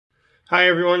Hi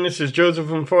everyone, this is Joseph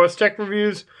from Forest Tech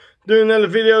Reviews, doing another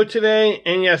video today.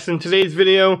 And yes, in today's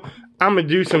video, I'm going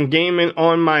to do some gaming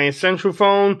on my Essential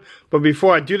phone. But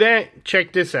before I do that,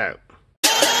 check this out.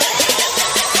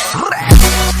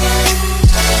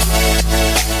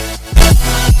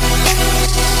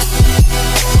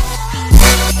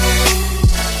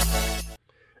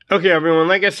 Okay everyone,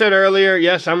 like I said earlier,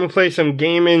 yes, I'm going to play some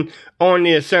gaming on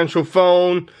the Essential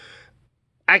phone.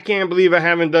 I can't believe I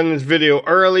haven't done this video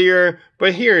earlier,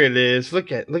 but here it is.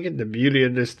 Look at the beauty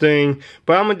of this thing.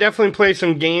 But I'm gonna definitely play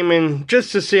some gaming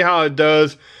just to see how it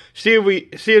does. See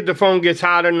if the phone gets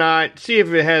hot or not. See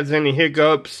if it has any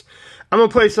hiccups. I'm gonna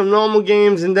play some normal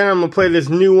games and then I'm gonna play this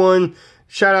new one.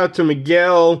 Shout out to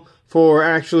Miguel for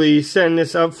actually setting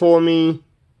this up for me.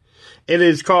 It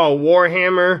is called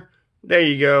Warhammer. There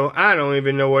you go. I don't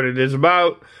even know what it is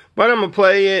about. But I'm going to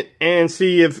play it and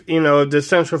see if, the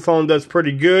Essential phone does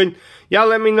pretty good. Y'all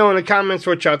let me know in the comments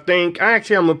what y'all think. I'm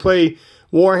going to play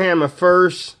Warhammer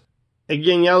first.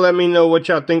 Again, y'all let me know what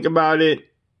y'all think about it.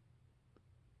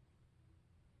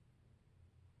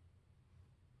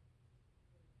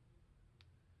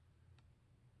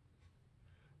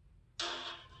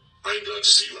 I'm glad to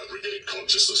see you have regained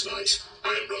consciousness, Knight.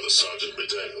 I am Brother Sergeant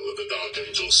Medale of the Dark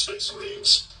Angel Space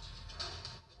Marines.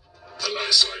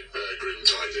 Alas, I bear grim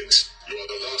tidings. You are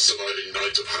the last surviving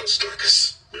knight of House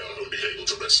Dracus. We are only able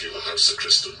to rescue the House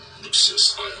Sacristan,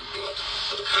 Lucius Ironblood,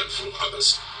 and a handful of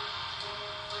others.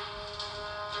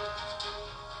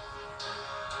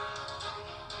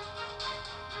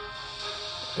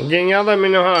 Again, y'all let me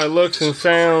know how it looks and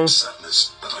sounds.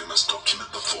 Sadness that I must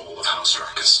document the fall of House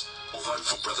Dracus. Although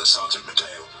for Brother Sergeant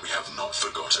Medale, we have not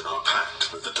forgotten our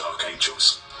pact with the Dark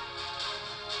Angels.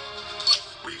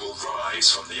 We will rise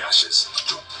from the ashes.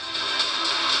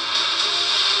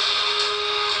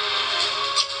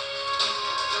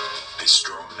 A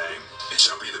strong name. It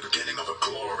shall be the beginning of a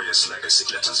glorious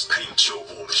legacy. Let us paint your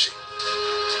war machine.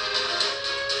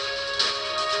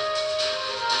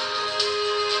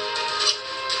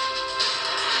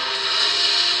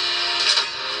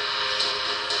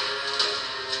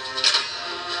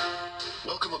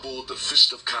 Welcome aboard the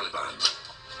Fist of Caliban.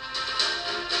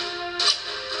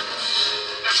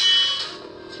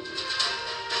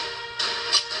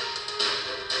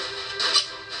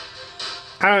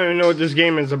 I don't even know what this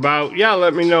game is about. Y'all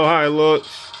let me know how it looks.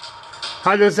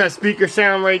 How does that speaker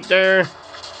sound right there?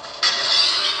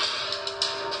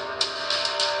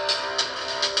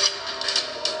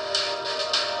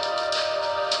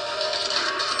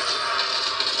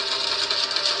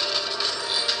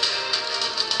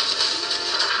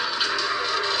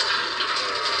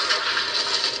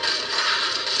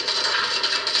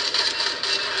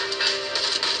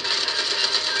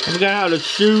 I forgot how to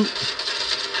shoot.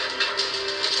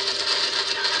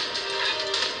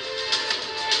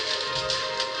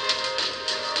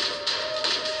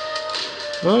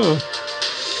 Oh.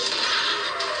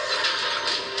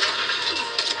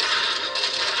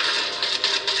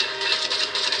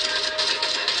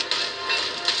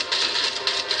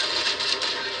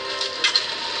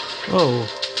 Oh.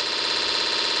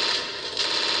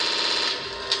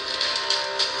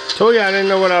 Told you I didn't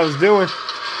know what I was doing.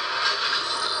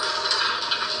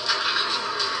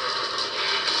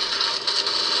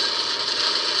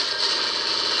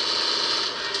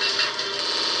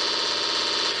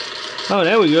 Oh,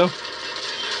 there we go.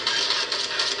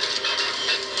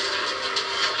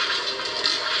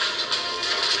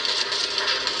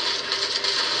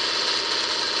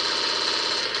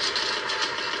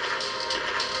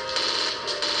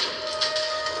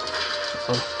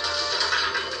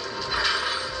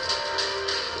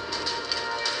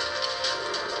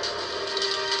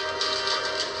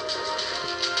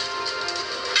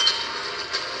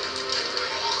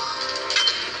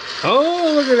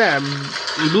 Oh, look at that.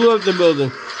 He blew up the building.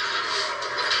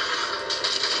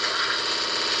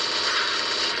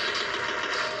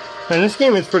 Man, this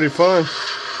game is pretty fun.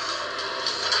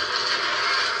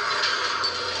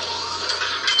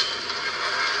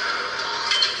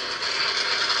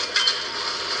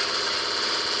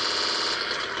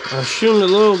 I'm shooting the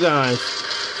little guys.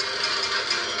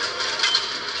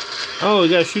 Oh, you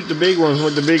gotta shoot the big one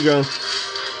with the big gun.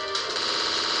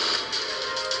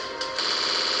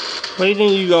 Where do you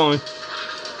think you're going?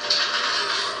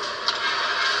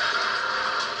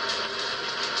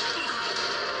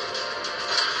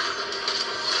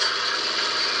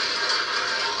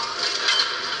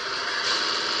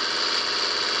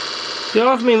 Get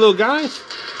off me, little guys.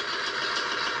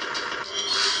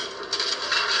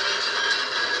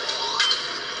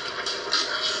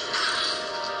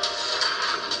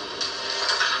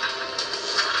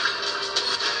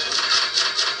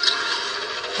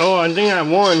 Oh, I think I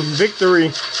won. Victory.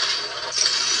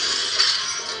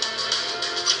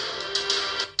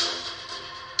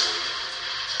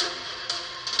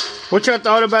 What y'all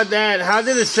thought about that? How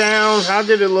did it sound? How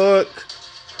did it look?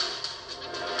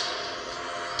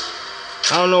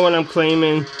 I don't know what I'm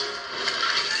claiming.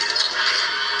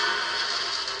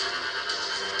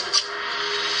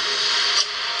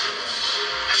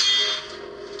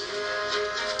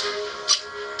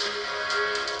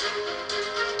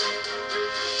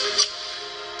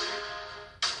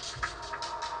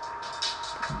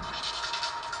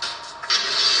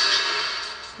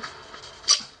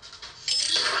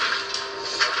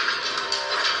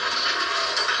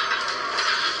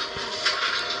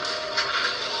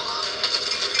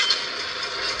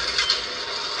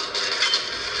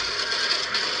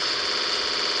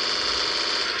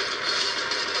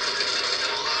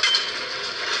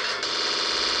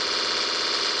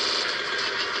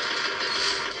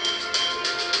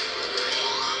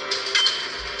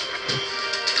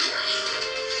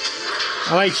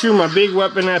 I like shooting my big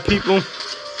weapon at people.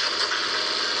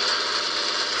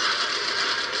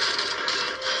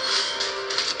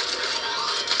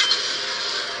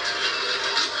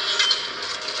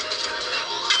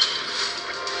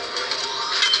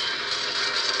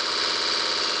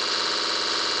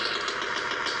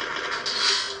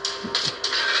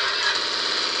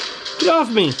 Get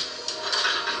off me!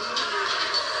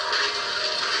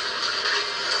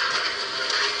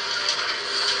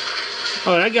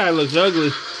 Oh, that guy looks ugly.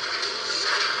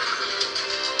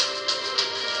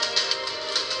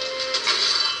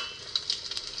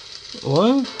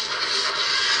 What?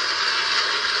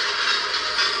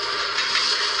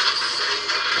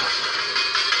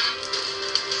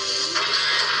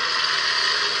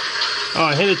 Oh,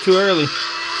 I hit it too early.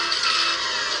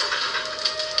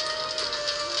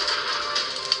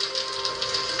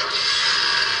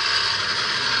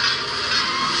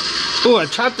 Oh, I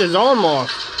chopped his arm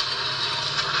off.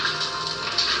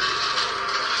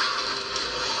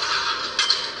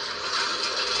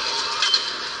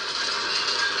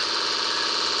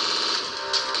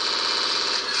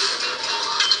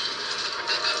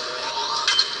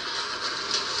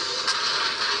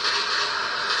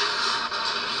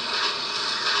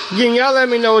 Again, y'all let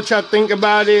me know what y'all think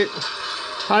about it.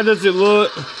 How does it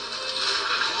look?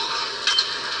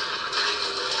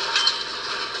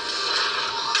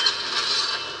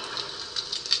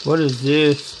 What is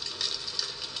this?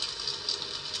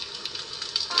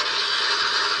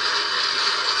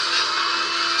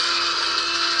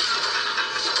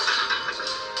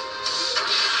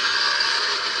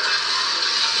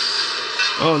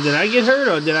 Oh, did I get hurt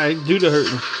or did I do the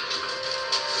hurting?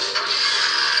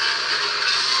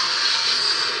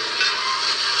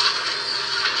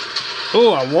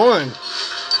 Oh, I won.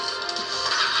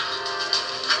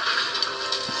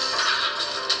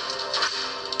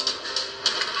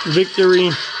 Victory.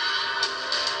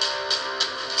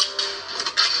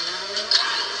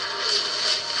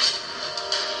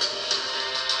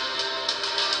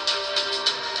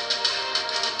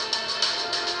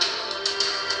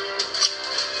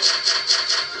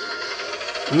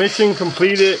 Mission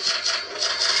completed.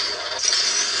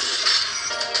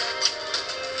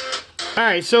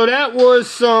 Alright, so that was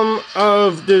some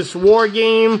of this war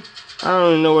game. I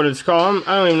don't even know what it's called.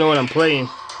 I don't even know what I'm playing.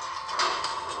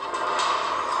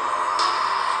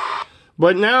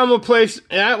 But now I'm going to play,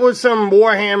 that was some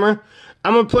Warhammer.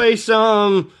 I'm going to play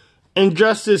some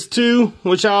Injustice 2,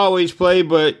 which I always play,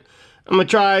 but I'm going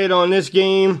to try it on this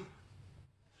game.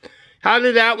 How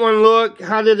did that one look?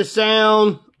 How did it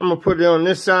sound? I'm going to put it on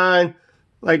this side,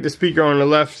 like the speaker on the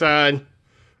left side.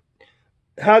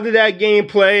 How did that game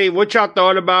play? What y'all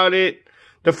thought about it?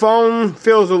 The phone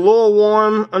feels a little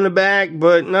warm on the back,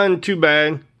 but nothing too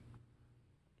bad.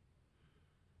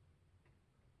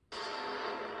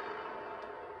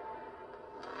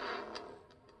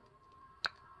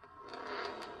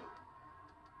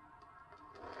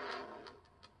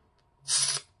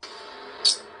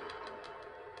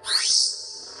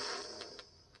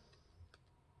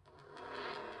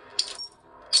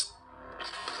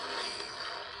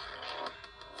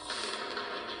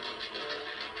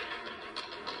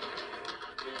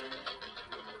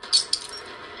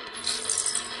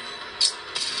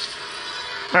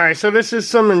 Alright, so this is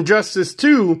some Injustice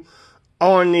 2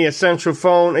 on the Essential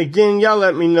phone. Again, y'all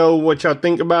let me know what y'all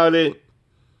think about it.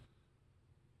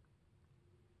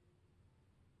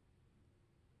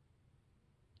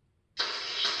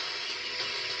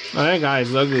 Oh, that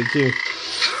guy's ugly too.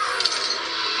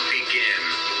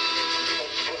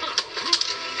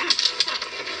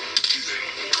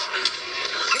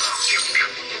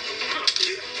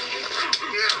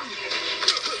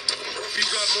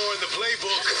 He's got more in the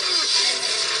playbook.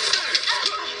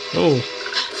 Oh.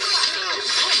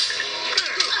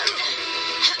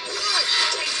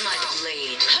 Take my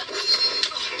blade.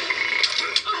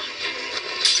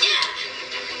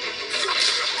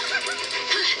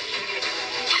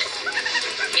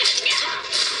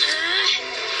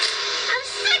 I'm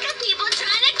sick of people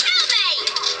trying to kill me!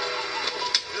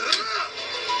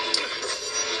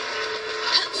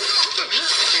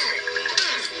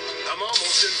 I'm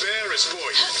almost embarrassed for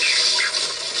you.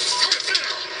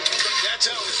 That's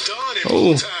how it's done in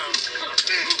Oh. Town.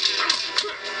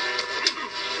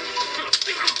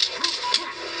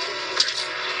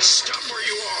 Stop where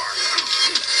you are.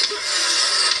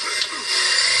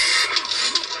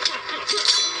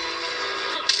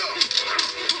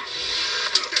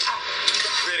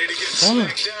 Ready to get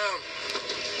smacked down.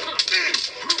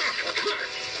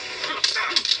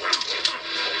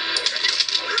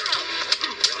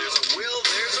 Where there's a will,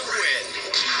 there's a win.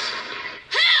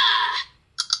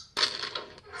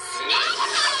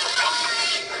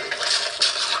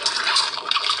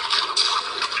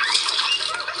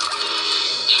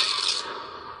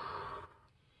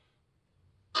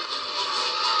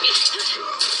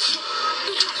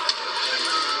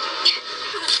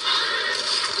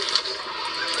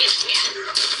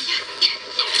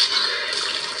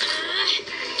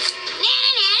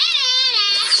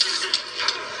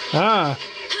 Ah.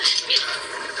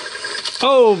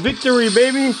 Oh, victory,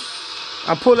 baby.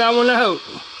 I pulled that one out.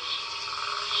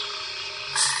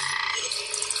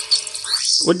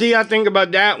 What do y'all think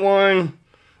about that one?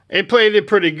 It played it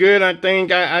pretty good, I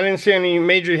think. I didn't see any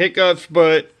major hiccups,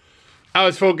 but I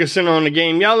was focusing on the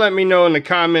game. Y'all let me know in the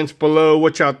comments below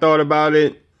what y'all thought about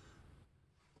it.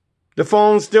 The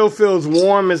phone still feels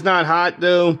warm. It's not hot,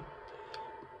 though.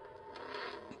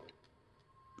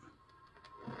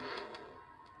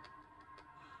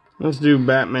 Let's do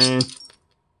Batman.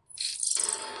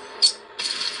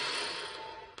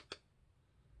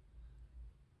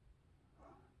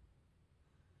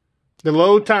 The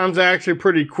load times are actually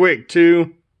pretty quick,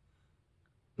 too.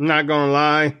 I'm not gonna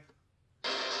lie.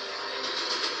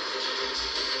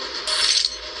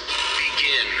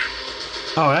 Begin.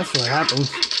 Oh, that's what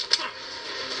happens.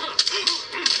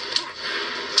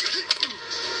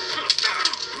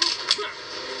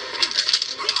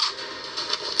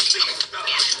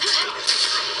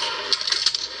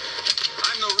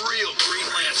 I'm the real Green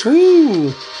Lantern.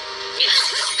 Ooh.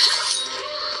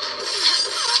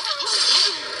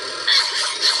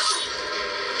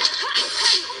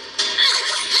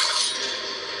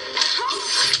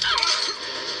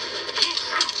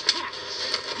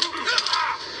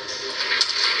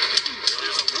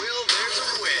 There's a will, there's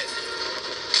a win.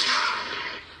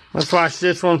 Let's watch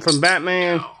this one from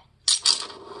Batman.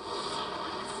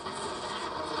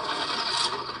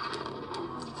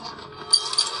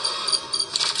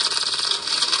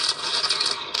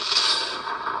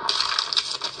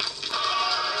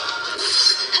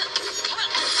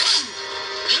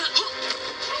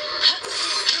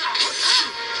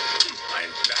 I'm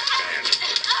Batman.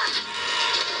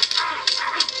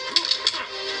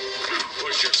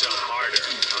 Push yourself harder.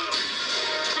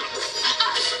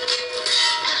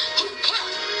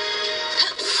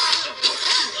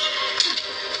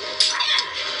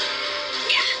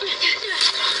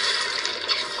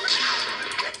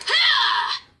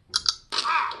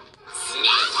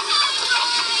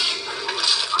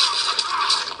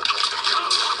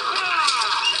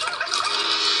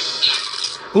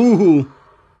 Ooh.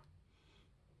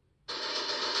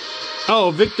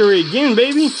 Oh, victory again,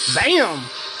 baby. Bam.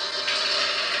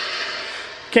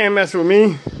 Can't mess with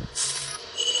me.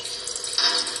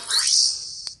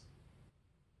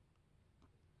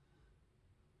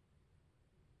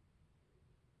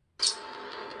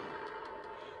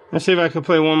 Let's see if I can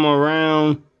play one more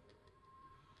round.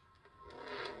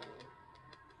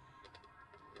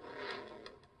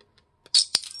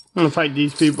 I'm gonna fight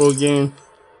these people again.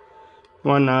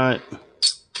 Why not?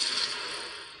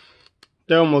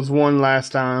 They almost won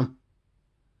last time.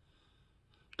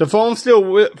 The phone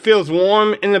still feels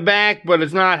warm in the back, but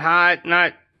it's not hot,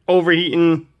 not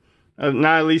overheating,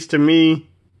 not at least to me.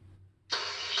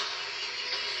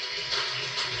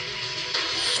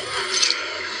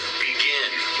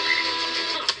 Begin.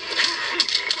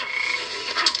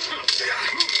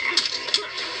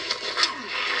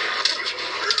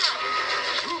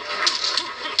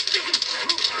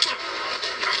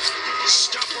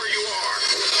 Stop where you are.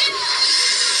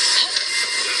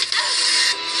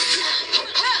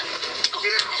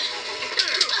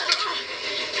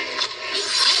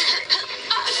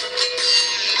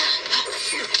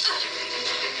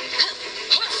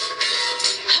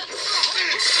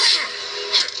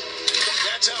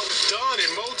 dawn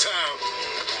in Motown.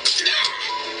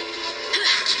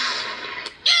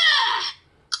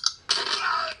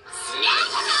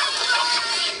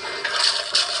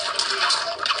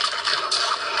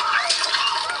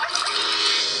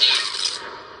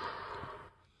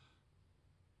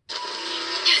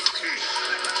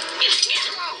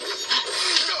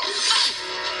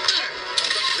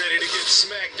 Ready to get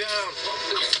smacked down.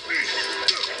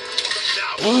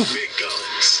 Now, big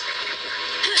guns.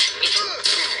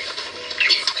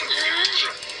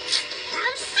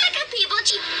 I'm sick of people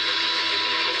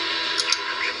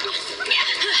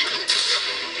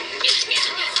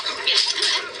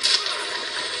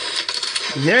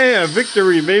Yeah,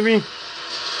 victory, baby.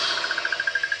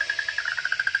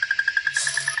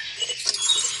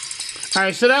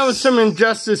 Alright, so that was some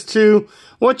Injustice 2.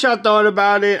 What y'all thought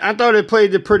about it? I thought it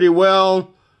played it pretty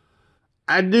well.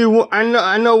 I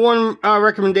know one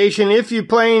recommendation. If you're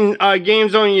playing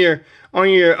games on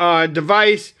your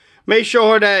device, make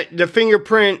sure that the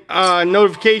fingerprint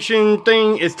notification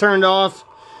thing is turned off.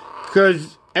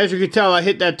 Because, as you can tell, I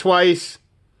hit that twice.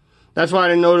 That's why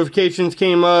the notifications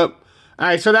came up.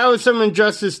 Alright, so that was some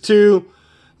Injustice 2.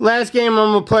 Last game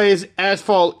I'm going to play is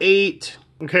Asphalt 8.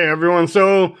 Okay, everyone,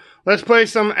 so let's play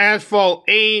some Asphalt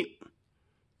 8.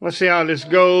 Let's see how this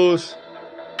goes.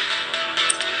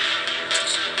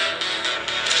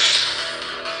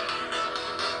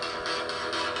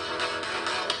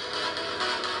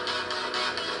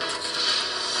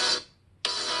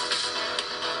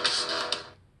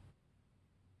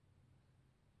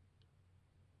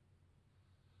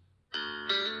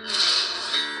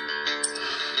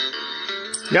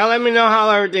 Y'all let me know how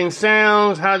everything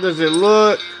sounds. How does it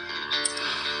look?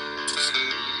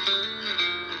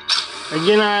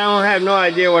 Again, I don't have no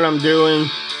idea what I'm doing.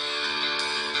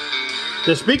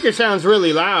 The speaker sounds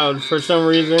really loud for some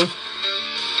reason.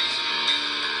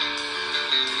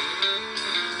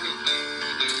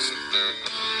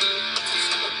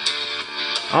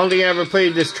 I don't think I ever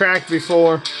played this track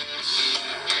before.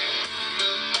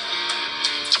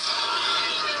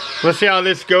 Let's see how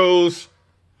this goes.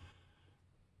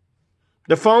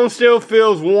 The phone still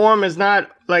feels warm. It's not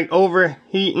like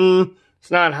overheating.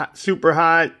 It's not hot, super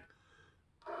hot.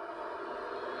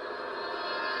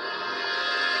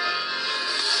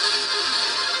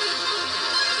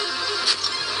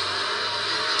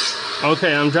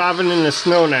 Okay, I'm driving in the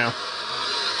snow now.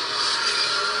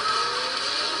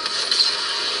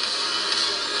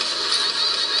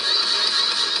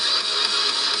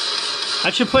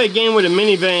 I should play a game with a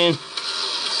minivan.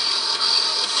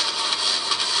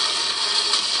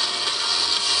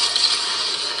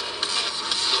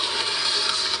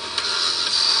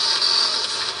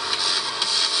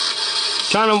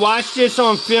 Trying to watch this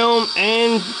on film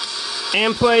and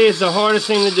play is the hardest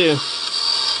thing to do.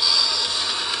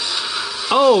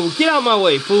 Oh, get out my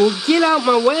way, fool. Get out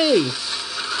my way.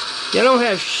 Y'all don't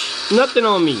have nothing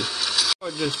on me.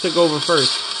 I just took over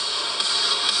first.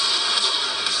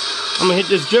 I'm gonna hit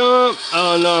this jump.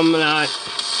 Oh, no, I'm not.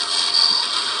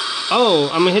 Oh,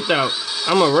 I'm gonna hit that.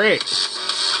 I'm a wreck.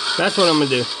 That's what I'm gonna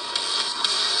do.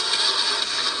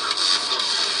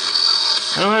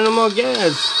 I don't have no more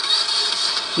gas.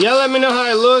 Y'all let me know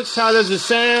how it looks. How does it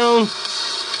sound?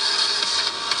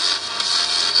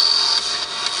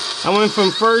 I went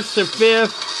from 1st to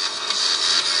 5th.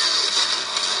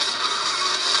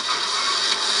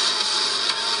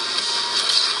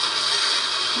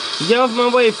 Get off my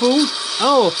way, fool.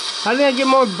 Oh, how did I get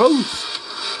more boost?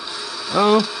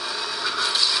 Oh,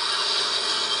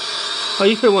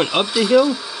 you could have went up the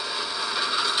hill?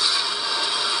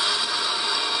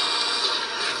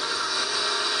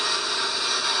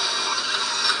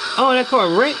 Oh, that car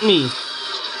wrecked me.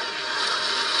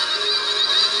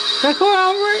 That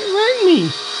car wrecked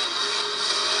me.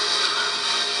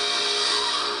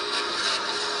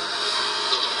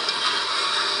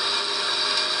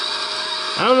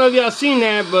 I don't know if y'all seen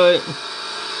that, but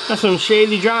that's some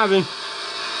shady driving.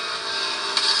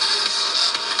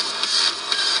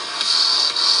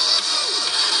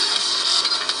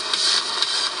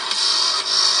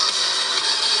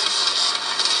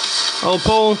 Oh,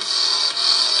 pole.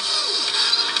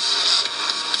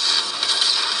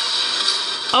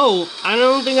 Oh, I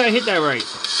don't think I hit that right.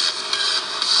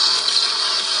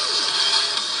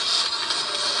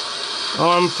 Oh,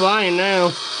 I'm flying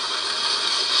now.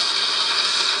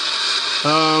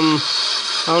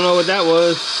 I don't know what that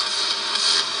was.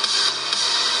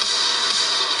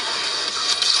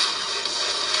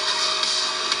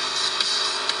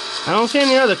 I don't see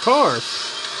any other cars.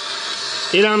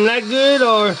 Either I'm not good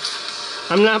or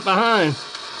I'm not behind.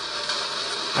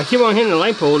 I keep on hitting the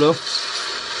light pole though.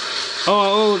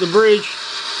 Oh, the bridge.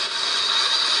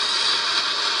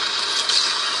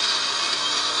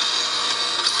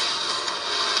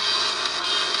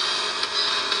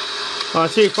 Oh, I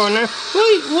see it far now.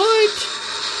 Wait, what?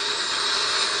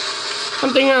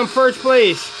 I'm thinking I'm first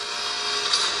place.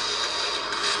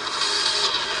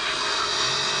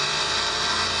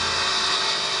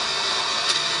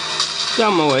 Get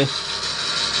out of my way.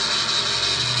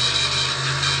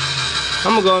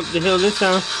 I'm gonna go up the hill this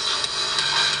time.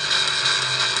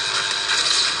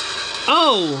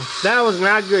 Oh, that was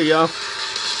not good, y'all.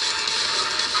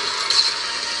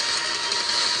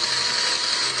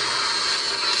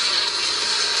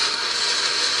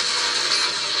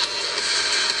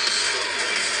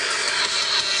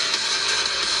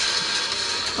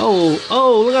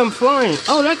 Oh, look, I'm flying.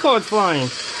 Oh, that car's flying.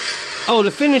 Oh,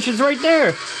 the finish is right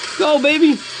there. Go,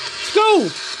 baby. Let's go.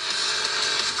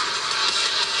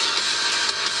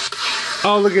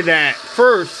 Oh, look at that.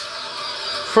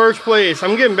 First place.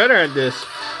 I'm getting better at this.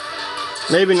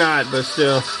 Maybe not, but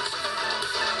still.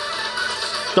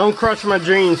 Don't crush my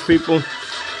dreams, people.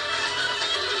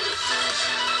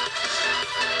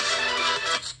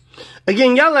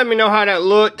 Again, y'all let me know how that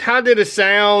looked. How did it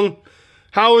sound?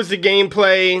 How was the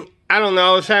gameplay? I don't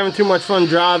know. I was having too much fun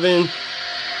driving.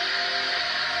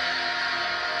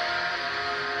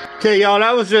 Okay, y'all,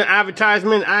 that was an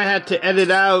advertisement I had to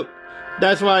edit out.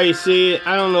 That's why you see it.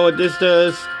 I don't know what this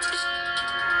does.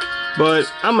 But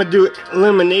I'm going to do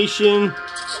elimination.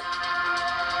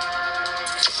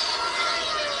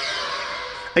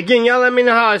 Again, y'all let me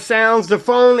know how it sounds. The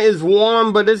phone is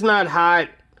warm, but it's not hot.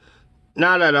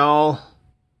 Not at all.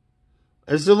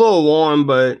 It's a little warm,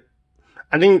 but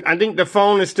I think the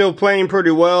phone is still playing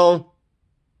pretty well.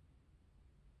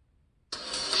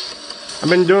 I've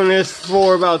been doing this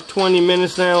for about 20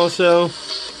 minutes now or so.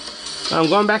 I'm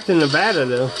going back to Nevada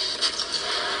though.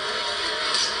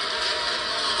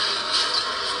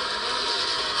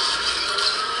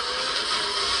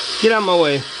 Get out of my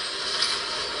way.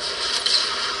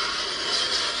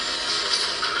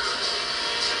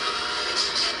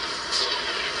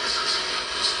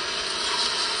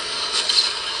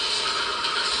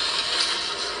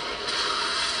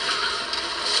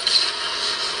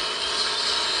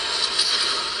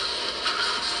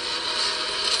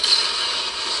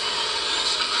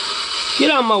 Get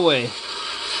out of my way.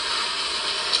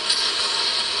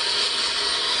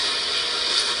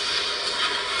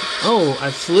 Oh,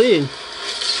 I slid.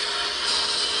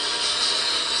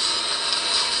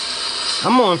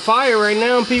 I'm on fire right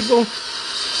now, people.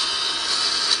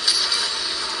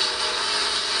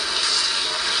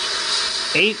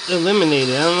 Eight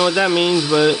eliminated. I don't know what that means,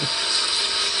 but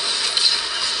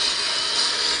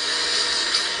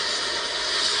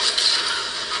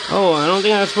oh, I don't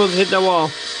think I'm supposed to hit that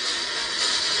wall.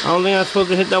 I don't think I'm supposed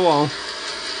to hit that wall.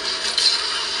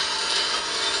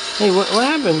 Hey, what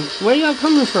happened? Where y'all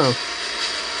coming from?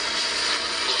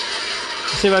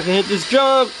 Let's see if I can hit this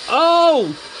jump.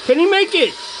 Oh! Can he make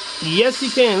it? Yes,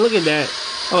 he can. Look at that.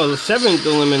 Oh, the 7th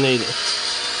eliminated.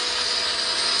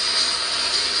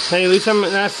 Hey, at least I'm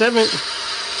not 7th.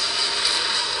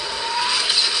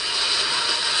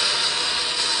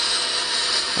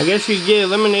 I guess you get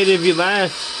eliminated if you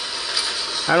last.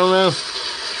 I don't know.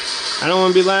 I don't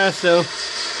want to be last, though.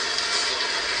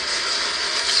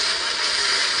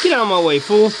 Get out of my way,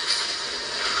 fool.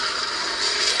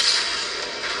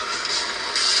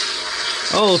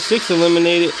 Oh, 6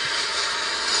 eliminated.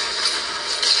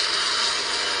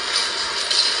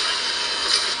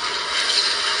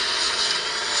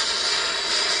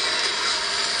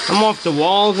 I'm off the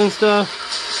walls and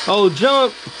stuff. Oh,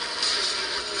 jump.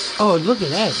 Oh, look at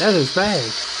that. That is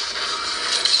bad.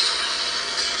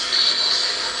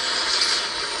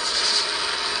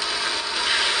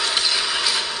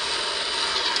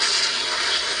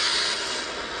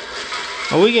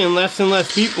 Oh, we getting less and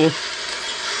less people.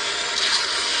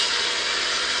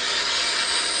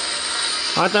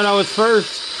 I thought I was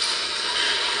first.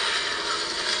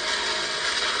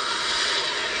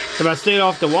 If I stayed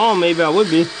off the wall, maybe I would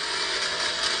be.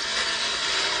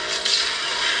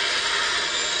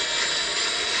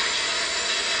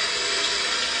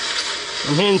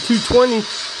 I'm hitting 220.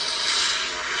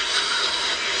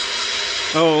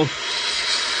 Oh.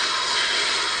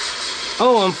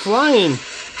 Oh, I'm flying.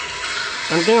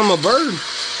 I think I'm a bird.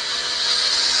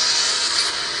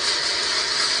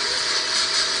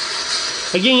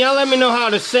 Again, y'all let me know how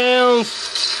it sounds.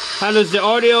 How does the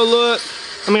audio look?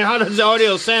 I mean, how does the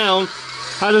audio sound?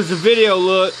 How does the video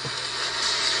look?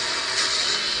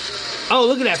 Oh,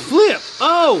 look at that flip.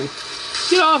 Oh,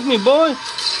 get off me, boy.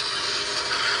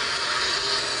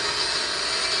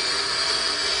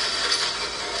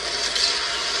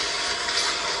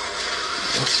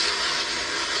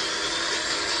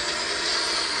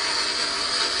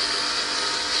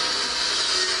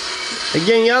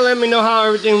 Again, y'all let me know how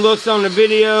everything looks on the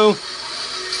video.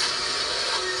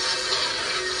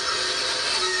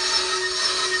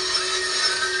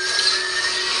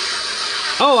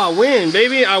 Oh, I win,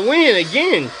 baby. I win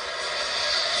again.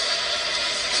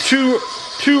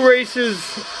 Two races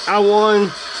I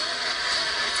won.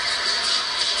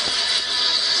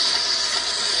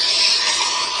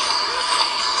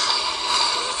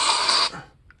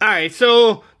 Alright,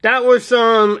 so that was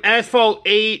some Asphalt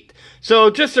 8.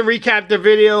 So just to recap the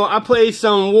video, I played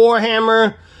some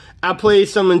Warhammer, I played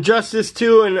some Injustice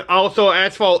 2, and also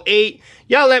Asphalt 8.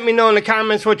 Y'all let me know in the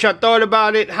comments what y'all thought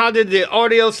about it. How did the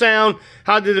audio sound?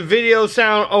 How did the video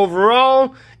sound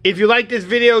overall? If you like this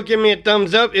video, give me a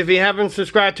thumbs up. If you haven't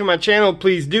subscribed to my channel,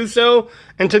 please do so.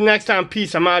 Until next time,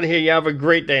 peace. I'm out of here. Y'all have a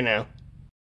great day now.